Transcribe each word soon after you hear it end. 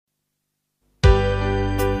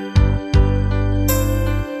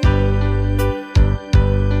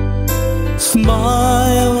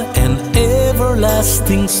smile, an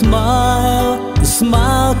everlasting smile. A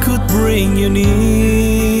smile could bring you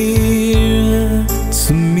near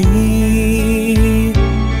to me.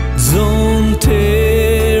 Don't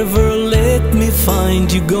ever let me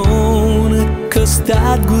find you gone, 'cause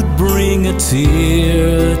that would bring a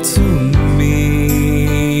tear to me.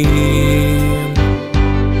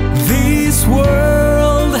 This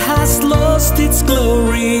world has lost its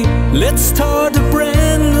glory. Let's start a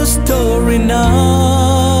brand new story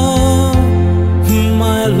now,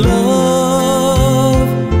 my love.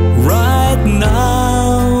 Right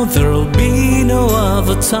now there'll be no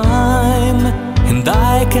other time, and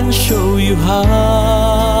I can show you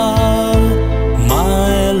how,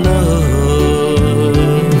 my love.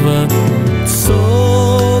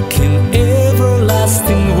 Soak in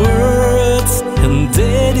everlasting words and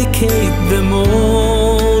dedicate them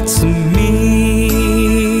all to me.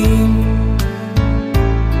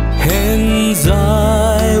 And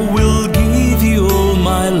I will give you all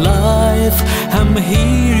my life. I'm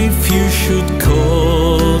here if you should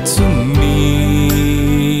call to me.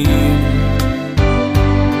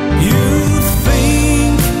 You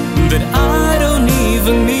think that I don't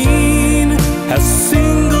even mean a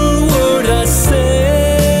single word I say.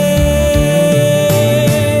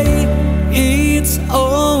 It's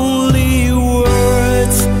only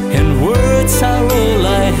words, and words are all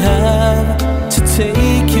I have to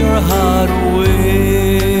take your heart away.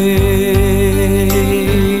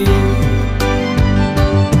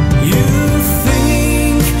 You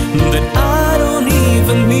think that I don't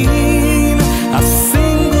even mean a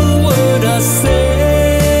single word I say.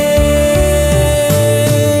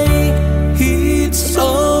 It's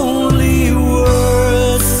only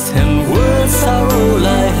words, and words are all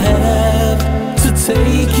I have to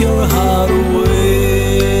take your heart away.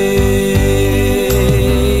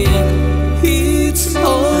 It's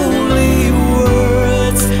only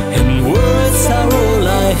words, and words are all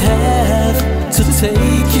I have to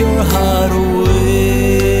take your heart away.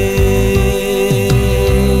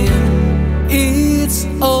 It's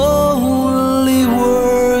only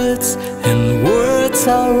words, and words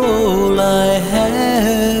are all I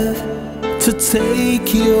have to take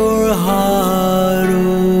your heart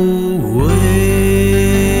away.